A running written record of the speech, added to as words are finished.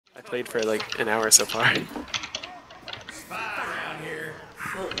I played for like an hour so far.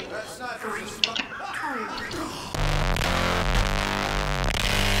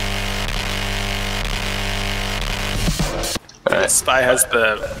 Alright. Spy has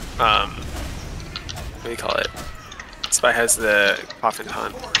the what do you call it? Spy has the coffin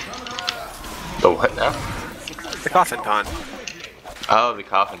taunt. The what now? The coffin taunt. Oh, the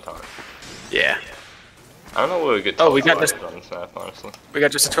coffin taunt. Yeah. I don't know what a good Oh, we got this on this map, honestly. We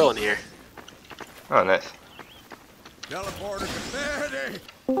got JustaTroll in here. Oh, nice. Teleporter confetti.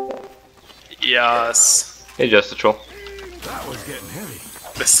 Yes. Hey, JustaTroll. That was getting heavy.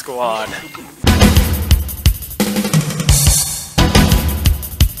 The squad.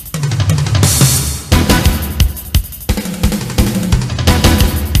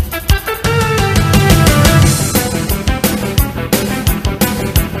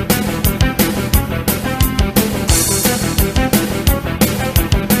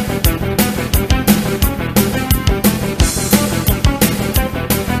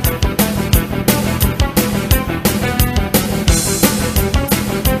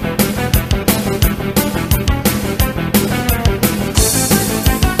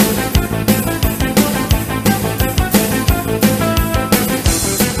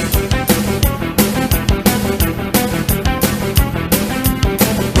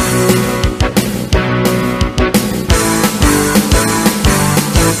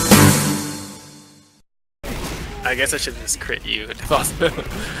 I guess I should just crit you if possible.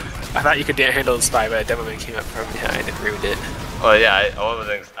 I thought you could handle the spy, but a demo man came up from behind and ruined it. Well, yeah,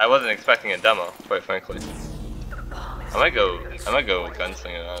 I wasn't expecting a demo, quite frankly. I might go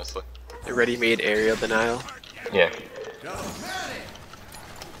gunslinger, honestly. The ready-made aerial denial. Yeah.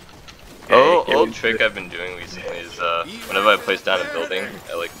 Okay, Old trick I've been doing recently is whenever I place down a building,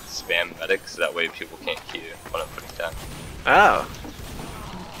 I like spam medics so that way people can't kill you when I'm putting it down. Oh.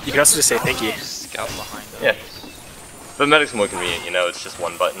 You can also just say thank you. Scout behind us. Yeah. But medic's more convenient, you know, it's just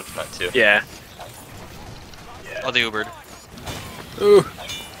one button, not two. Yeah. Oh, the Ubered. Ooh.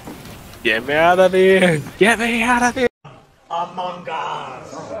 Get me out of here! Get me out of here! Among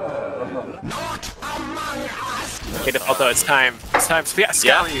Us. Okay, Defaulto, it's time. It's time. Yeah,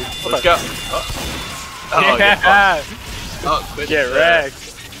 scout you. Let's go. Oh, Yeah. oh quit. Get wrecked.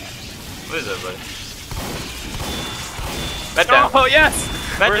 What is that, buddy? Met down. Oh,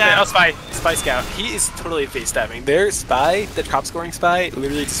 yes! Met down. Oh, Spy. Spy Scout. He is totally face stabbing. Their Spy, the top scoring Spy,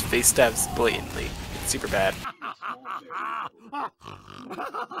 literally just face stabs blatantly. It's super bad.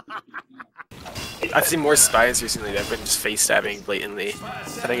 I've seen more Spies recently that have been just face stabbing blatantly.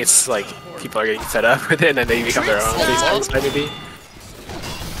 I think it's like people are getting fed up with it and then they become their own face stabbing Spy maybe.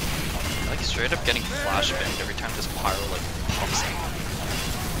 Like straight up getting flashbanged every time this pyro like pops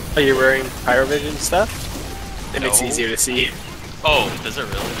in. Are you wearing pyrovision stuff? It makes it No. easier to see. Oh, does it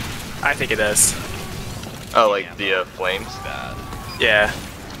really? I think it does. Oh, like the flames? Bad. Yeah.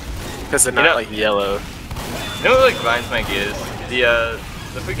 Because they're not know- like yellow. You know what like grinds my gears?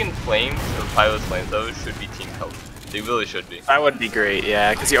 The freaking flames, the pilot's flames, those should be team colors. They really should be. That would be great,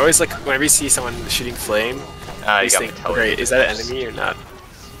 yeah. Because you always like, whenever you see someone shooting flame, You you got me think, oh, great, is that an enemy or not?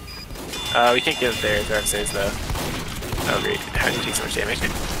 We can't get up there, they're upstairs though. Oh great, how did you take so much damage?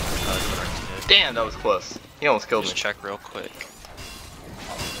 Damn, that was close. He almost killed me. Just check real quick.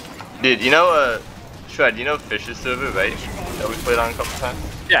 Dude, you know, Shred, you know Fish's server, right? That we played on a couple times?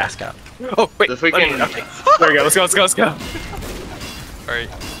 Yeah, Scout. Oh, wait, The freaking- okay. There we go, let's go, let's go, let's go. Alright.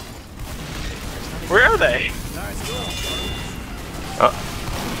 Where are they? Oh.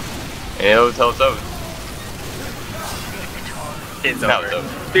 And it'll tell it's over. It's Now over. it's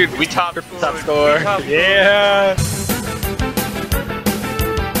over. Dude, We top top score. Yeah!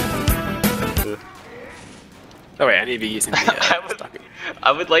 Oh wait, I need to be using the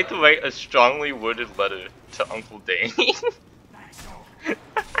I would like to write a strongly worded letter to Uncledane.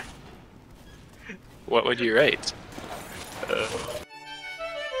 What would you write?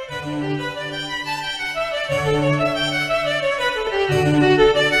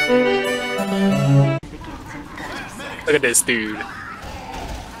 Look at this dude.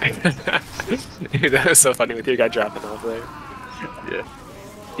 Dude, that was so funny with your guy dropping off there. Yeah.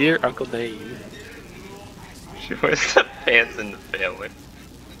 Dear Uncle Dane. She wears the pants in the family.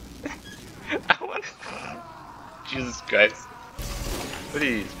 I want. Jesus Christ.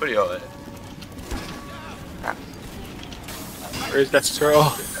 Pretty alright. Where's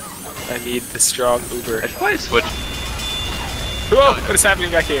JustaTroll? I need the strong Uber. I should probably switch. Whoa! What is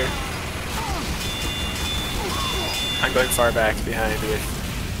happening back here? I'm going far back behind with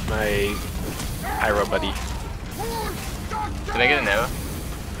my Pyro buddy. Can I get an arrow?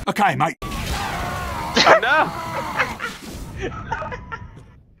 Okay, mate. Oh no!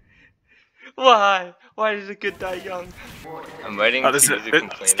 Why? Why did a good die young? I'm writing Oh, this to is you to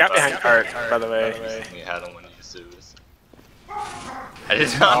complain scout about behind cart, by the way. we had on one of your servers. I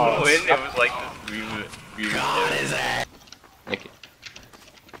did not win. It was like this Thank you.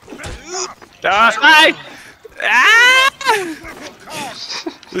 Spy! Ah!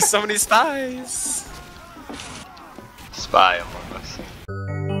 There's so many spies. Spy among us.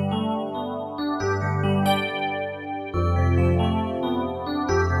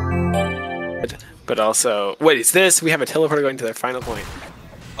 But also, wait, is this? We have a teleporter going to their final point.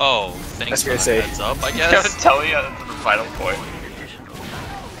 Oh, thanks for the heads up, I I guess. was telling you that's the final point.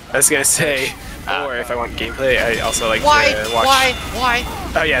 I was gonna say, or if I want gameplay, I also like to watch. Why?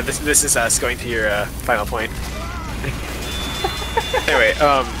 Oh yeah, this is us going to your final point. Anyway,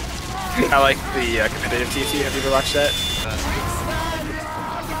 I like the competitive TF2. Have you ever watched that?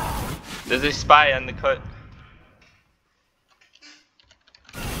 There's a spy on the cut.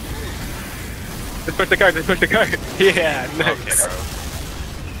 Let's push the card. Let's push the card. Yeah, nice. Okay, bro.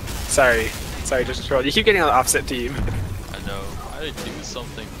 Sorry, JustaTroll. You keep getting on the opposite team. I know. I did do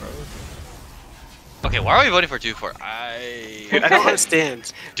something, bro. Okay, why are we voting for 2-4? Dude, I don't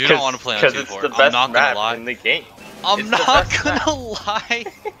understand. Do not want to play on 2-4. Because it's the best I'm not map gonna lie. in the game. I'm It's the not best gonna map. lie.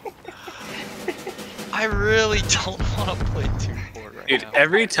 I really don't want to play 2-4 right Dude, now.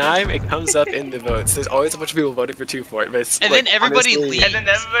 every time it comes up in the votes, there's always a bunch of people voting for 2-4. But it's, And like, then everybody honestly- leaves. And then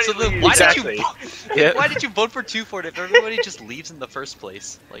everybody so then leaves. why Exactly. did you Yeah. why did you vote for 2-4 if everybody just leaves in the first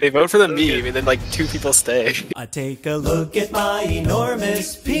place? Like, They vote for the meme, and then like 2 people stay. I take a look at my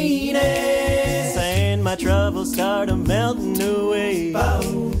enormous penis, and my troubles start melting away.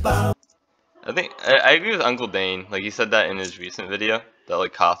 I think I agree with Uncledane. Like he said that in his recent video that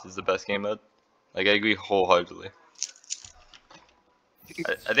like Koth is the best game mode. Like I agree wholeheartedly.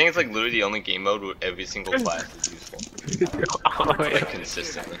 I think it's like literally the only game mode where every single class is useful. Oh, yeah. Like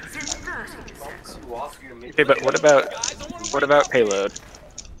consistently. Okay, but what about payload?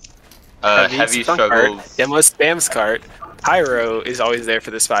 Heavy skunk cart, struggles. demo spams cart. Pyro is always there for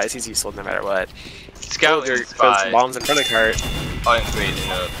the spies. He's useful no matter what. Scout Soldier and throws spy. bombs in front of cart. Aren't great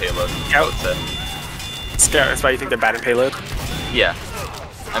in a payload. Scout. Set. Scout and spy. You think they're bad in payload? Yeah.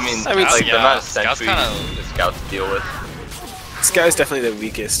 I mean Scouts- like the yeah, amount of Scouts sentries kinda- the scouts deal with. Scout is definitely the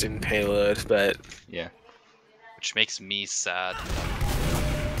weakest in payload, but Yeah. which makes me sad.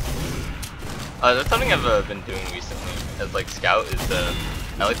 That's something I've been doing recently as like scout is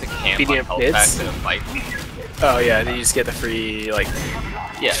I like to camp Beating on up health kids? packs in a fight. oh yeah, and then you just get the free like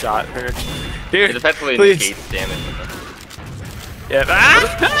Yeah. shot. It Dude, effectively please. negates damage. Yeah.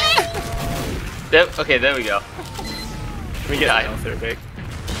 Ah! Yep, okay, there we go. Let me get Die. health real quick.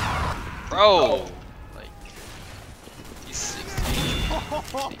 Bro! Like, he's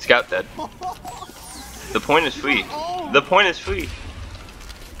 16. Scout dead. The point is free. The point is free.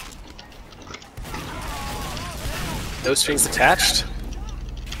 No strings attached.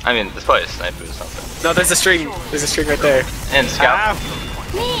 I mean, there's probably a sniper or something. No, there's a string. There's a string right there. And scout.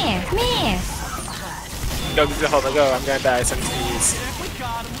 Go, hold on, go. I'm gonna die. 17 E's.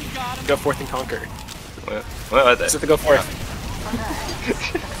 Go forth and conquer. Where are they? Just have to go forth.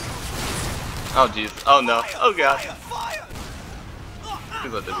 Oh jeez. Oh no. Oh god.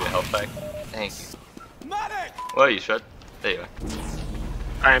 Please let there be a health pack. Thank you. Where are you, Shred? There you are.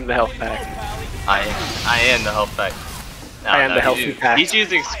 I am the health pack. I am the health pack. No, I am no, the healthy pack. He's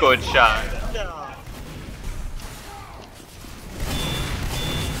using scored shot.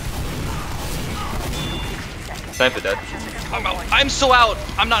 Sniper dead. I'm out. I'm so out.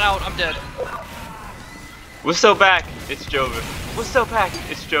 I'm not out. I'm dead. We're so back. It's Jover. We're so back.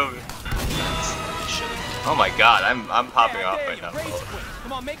 It's Jover. Oh my god, I'm popping off right now.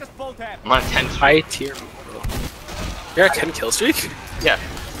 Come on, make us both happy. I'm on 10 streak. High tier. You're at 10 kill streak? Yeah.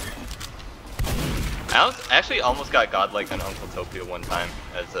 I actually almost got godlike on Uncletopia one time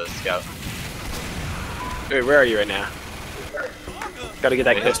as a scout. Wait, where are you right now? Gotta get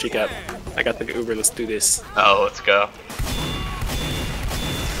that kill streak up. I got the Uber, let's do this. Oh, let's go.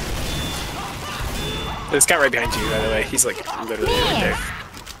 There's a scout right behind you, by the way. He's like literally right there.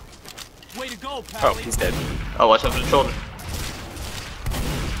 Way to go, Oh, pal. he's dead. Oh, watch out for the shoulder.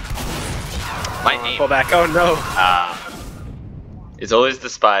 My aim. Pull back. Oh no! It's always the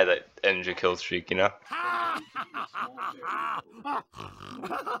spy that ends your kill streak, you know?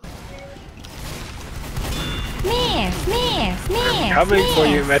 Coming for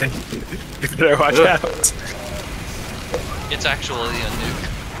you, medic. You better watch out. It's actually a nuke.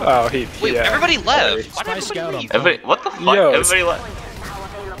 Oh, he. Wait, yeah. everybody left. Sorry. Why did everybody leave? Everybody, what the fuck? Yo. Everybody left.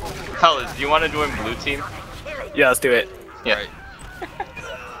 Fellas, do you want to join blue team? Yeah, let's do it. Yeah.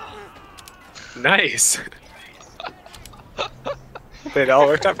 Right. It all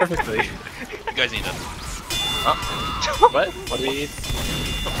worked out perfectly. You guys need it. What? What do we need?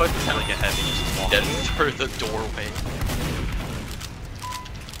 The fuck is like a heavy just walking through the doorway?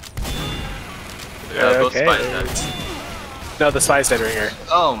 Both Okay. spies dead. No, the spy's dead ringer.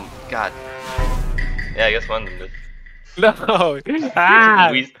 Oh god. Yeah, I guess one of them did. No!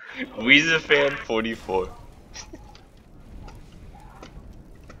 Ah! Weezer fan 44.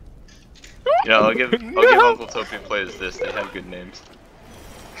 Yeah, I'll give Uncletopia players this. They have good names.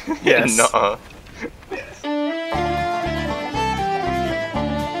 Yes. Nuh-uh.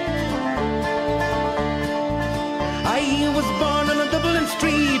 I was born on a Dublin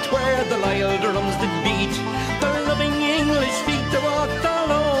street where the Lyle drums did beat. The loving English feet that walked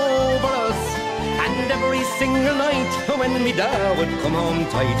all over us. And every single night when me da would come home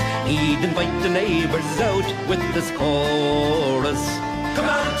tight, he'd invite the neighbours out with this chorus. Come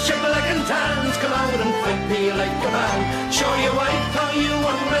on, shake like and tans, come out and fight me like a man. Show your wife how you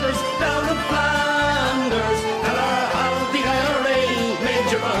won medals down in Flanders. Tell her how the IRA made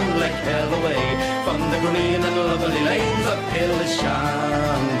you run like hell away from the green and lovely lanes of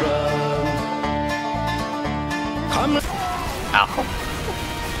Pilshandra. Come. Ow.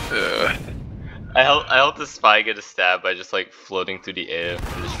 I helped the spy get a stab by just like floating through the air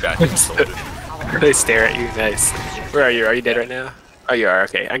and distracting the soldier. They stare at you, nice. Where are you? Are you dead right now? Oh, you are,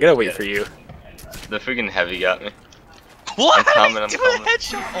 okay. I'm gonna wait for you. The freaking heavy got me. What? I'm coming, I'm Do coming. a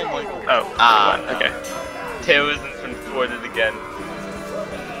headshot. Oh my god. Oh, No. okay. Terrorism's been thwarted again.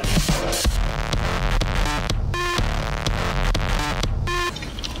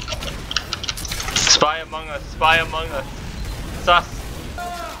 Spy among us, spy among us. Sus.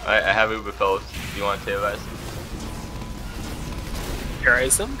 Alright, I have Uber fellows. Do you want to terrorize?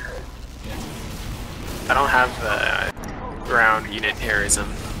 Terrorism? I don't have ground unit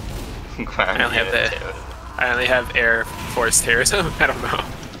terrorism. Ground I only have unit the- terrorism. I only have air force terrorism. I don't know.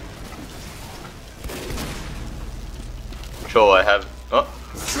 Control, I have. Oh,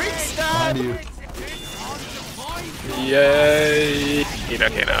 Yay!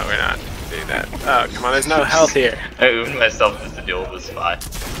 Okay, no, we're not doing that. Oh, come on, there's no health here. I Ubered myself just to deal with the spy.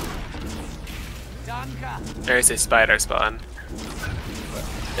 There's a spider spawn.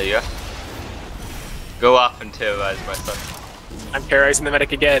 There you go. Go off and terrorize my son. I'm terrorizing the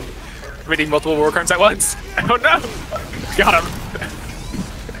medic again. Committing multiple war crimes at once. Oh no! Got him!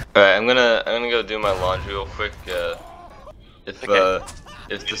 Alright, I'm gonna go do my laundry real quick. If the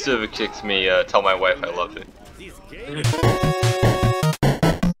server kicks me, tell my wife I love her.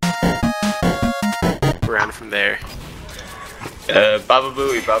 Around from there. Baba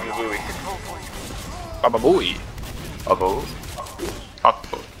Booey, Baba Booey. Baba booey. Baba Booey.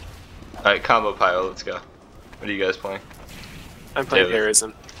 Booey. Alright, combo pile, let's go. What are you guys playing? I'm playing Yeah.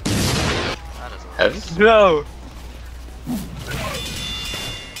 terrorism. Heavy? No!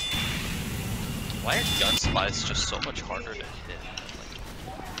 Why are gun spies just so much harder to hit?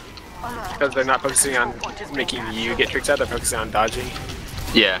 Because they're not focusing on making you get tricked out, they're focusing on dodging.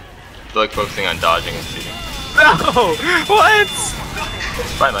 Yeah. They're like focusing on dodging and shooting. No! What?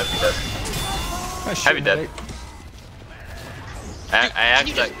 Spy might be dead. Heavy dead. I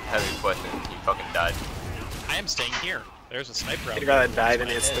asked that heavy question and he fucking died. I am staying here. There's a sniper out You'd there. rather die than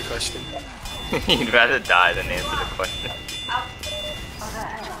answer the question. He'd rather die than answer the question.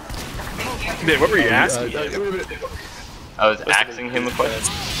 Man, what were you asking? I was asking him a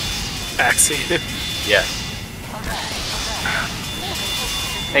question. Asking him. Yes.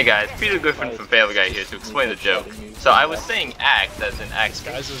 Hey guys, Peter Griffin from Family Guy here to explain the joke. So I was saying act as in act.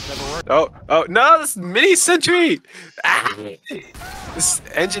 Guys, has never worked. Oh, no, this mini sentry! Ah, this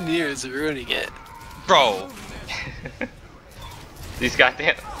engineer is ruining it. Bro, These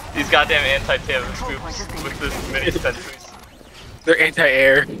goddamn anti-terrorist groups with this many sentries. They're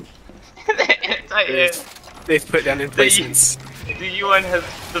anti-air. Anti-air. They've put down emplacements. The UN has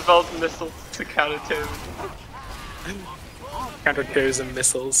developed missiles to counter terrorism. Counter-terrorism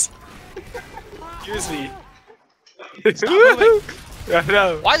missiles. Excuse me. moving.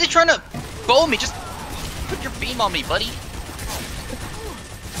 No. why are they trying to bow me? Just put your beam on me, buddy.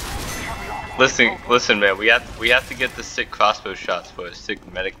 Listen, man. We have to get the sick crossbow shots for sick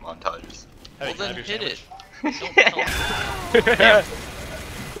medic montages. Well, Hey, then can I have your hit sandwich? it. Damn.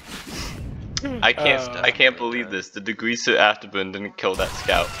 I can't believe this. The degreaser afterburn didn't kill that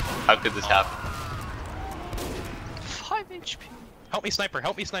scout. How could this happen? 5 HP. Help me, sniper.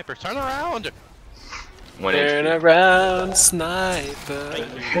 Help me, sniper. Turn around. 1 Turn HP. around, sniper.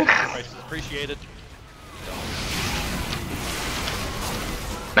 Thank you. Sacrifice is appreciated.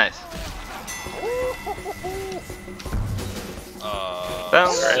 Nice. Uh,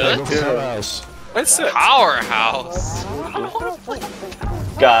 Bounce. good? Good. What's it? Powerhouse.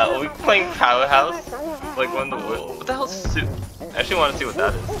 God, are we playing Powerhouse? Like one of the what the hell's Sit? I actually want to see what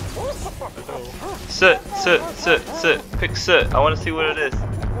that is. Sit. Pick Sit. I want to see what it is.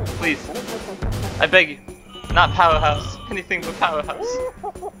 Please. I beg you. Not Powerhouse. Anything but Powerhouse.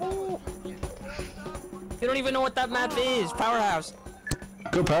 You don't even know what that map is. Powerhouse.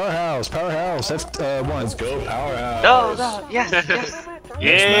 Go Powerhouse. Powerhouse. That's one. Let's go Powerhouse. No. Yes.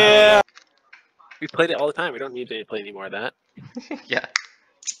 Yeah. We played it all the time. We don't need to play any more of that. Yeah.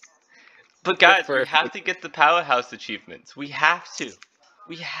 But guys, for- we have to get the Powerhouse achievements. We have to.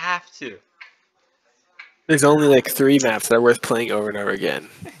 We have to. There's only like 3 maps that are worth playing over and over again: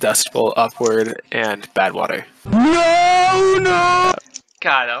 Dust Bowl, Upward, and Badwater.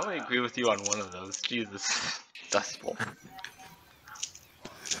 God, I only agree with you on one of those. Jesus. Dust Bowl.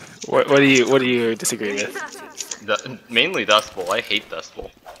 What do you disagree with? Mainly Dust Bowl. I hate Dust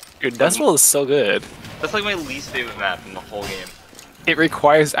Bowl. Dude, Dust Bowl is so good. That's like my least favorite map in the whole game. It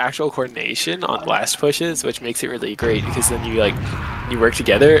requires actual coordination on blast pushes, which makes it really great because then you work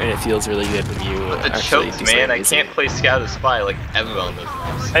together and it feels really good when you The actually chokes, do man. I something can't play Scout or Spy like ever on those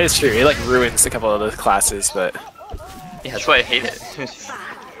maps. That is true. It like ruins a couple of those classes, but Yeah, that's why I hate it.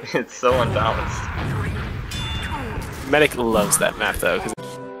 It's so unbalanced. Medic loves that map though. Cause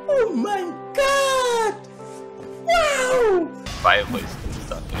Oh my god! Wow! Fireplace and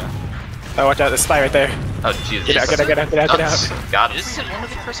stuff, you know. oh, watch out! There's a spy right there. Oh Jesus! Get out! Get out! Get out! Get out! Get out! Got him. Is it one of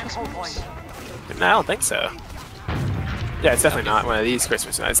the Christmas movies? No, I don't think so. Yeah, it's definitely not one of these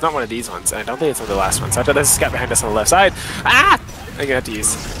Christmas ones. It's not one of these ones. I don't think it's one of the last ones. I thought there's a scout behind us on the left side. Ah! I'm gonna have to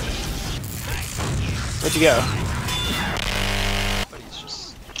use. Where'd you go? But he's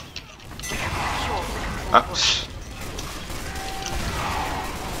just. Oh.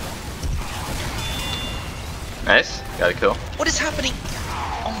 Nice. Got a kill. What is happening?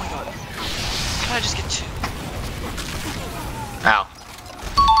 Oh my god. Can I just get 2? Ow.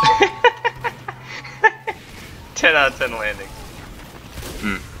 10 out of 10 landing.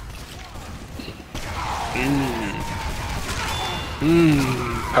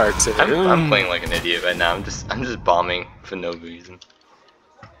 Parts of it. I'm playing like an idiot right now. I'm just bombing for no reason.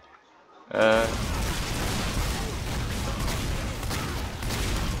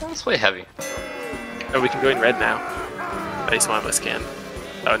 Let's play heavy. Oh, we can go in red now. At least one of us can.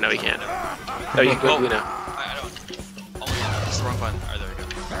 Oh, no, we can't. Oh, you can go blue now. I don't. Oh, that's the wrong button. Alright, there we go.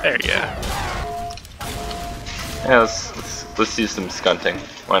 There you go. Yeah, let's do some skunting.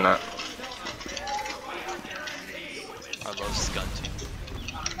 Why not? I love skunting.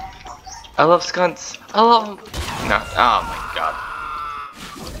 I love skunts. I love them. No. Oh my god.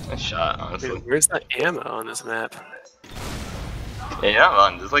 Nice shot, honestly. Dude, where's the ammo on this map? Yeah, you're not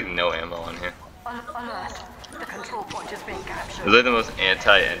wrong. There's like no ammo on here. It's like the most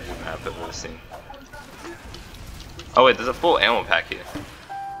anti-engine map I've ever seen. Oh wait, there's a full ammo pack here.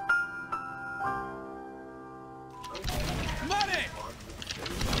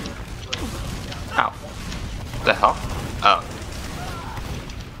 Ow. What the hell? Oh.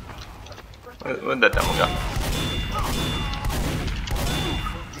 Where'd that demo go?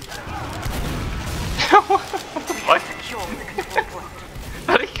 What the fuck?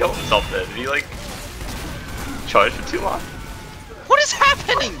 How did he kill himself then? Did he like charge for too long? What is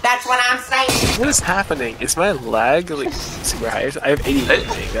happening? That's what I'm saying! What is happening? Is my lag like super high? I have 80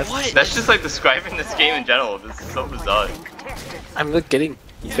 ping. That's just like describing this game in general. This is so bizarre. I'm like getting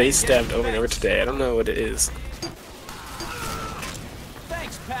face stabbed over and over today. I don't know what it is.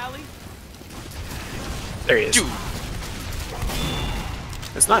 Thanks, Pally. There he is. Dude.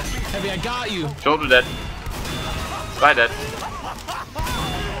 It's not. Heavy, I got you. Shoulder dead. Bye dead.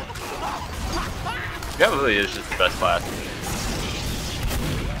 That really is just the best class.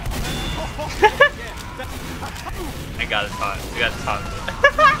 I got it taunt. I got it taunt.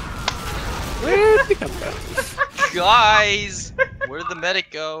 Where did he come from? Guys! Where did the medic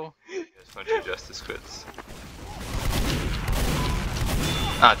go? Just bunch of justice crits.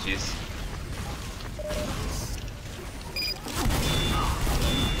 Ah, jeez.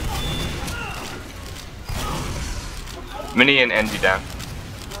 Mini and NG down.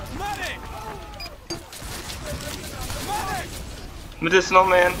 Medicinal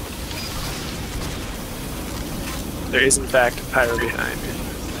man. There is in fact a pyro behind me.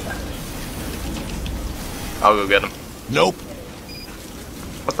 I'll go get him. Nope.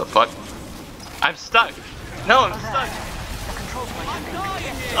 What the fuck? I'm stuck. No, I'm stuck.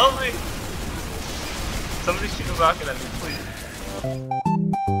 Help me. Somebody shoot a rocket at me, please.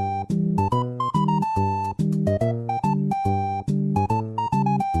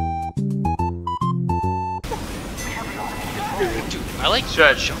 Dude, I like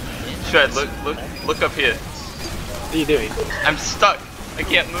Shred. jumping in. Shred, look up here. What are you doing? I'm stuck. I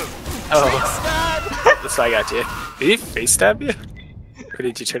can't move. Oh. So I got you. Did he face stab you? Or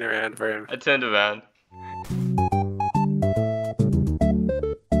did you turn around for him? I turned around.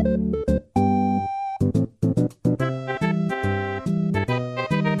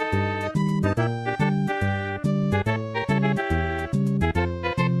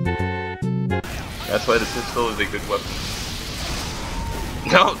 That's why the pistol is a good weapon.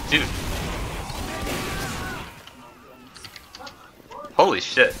 No, dude. Holy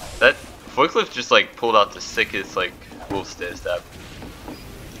shit. That forklift just like pulled out the sickest like wolf stare stab.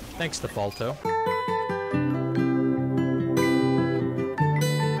 Thanks, Defaulto.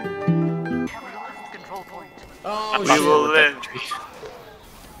 Oh, We shit. will live.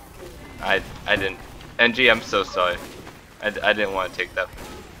 I didn't. NG, I'm so sorry. I didn't want to take that.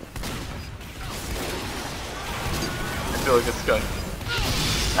 I feel like a skunk.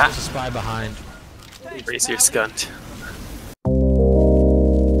 There's a spy behind. Embrace your skunt.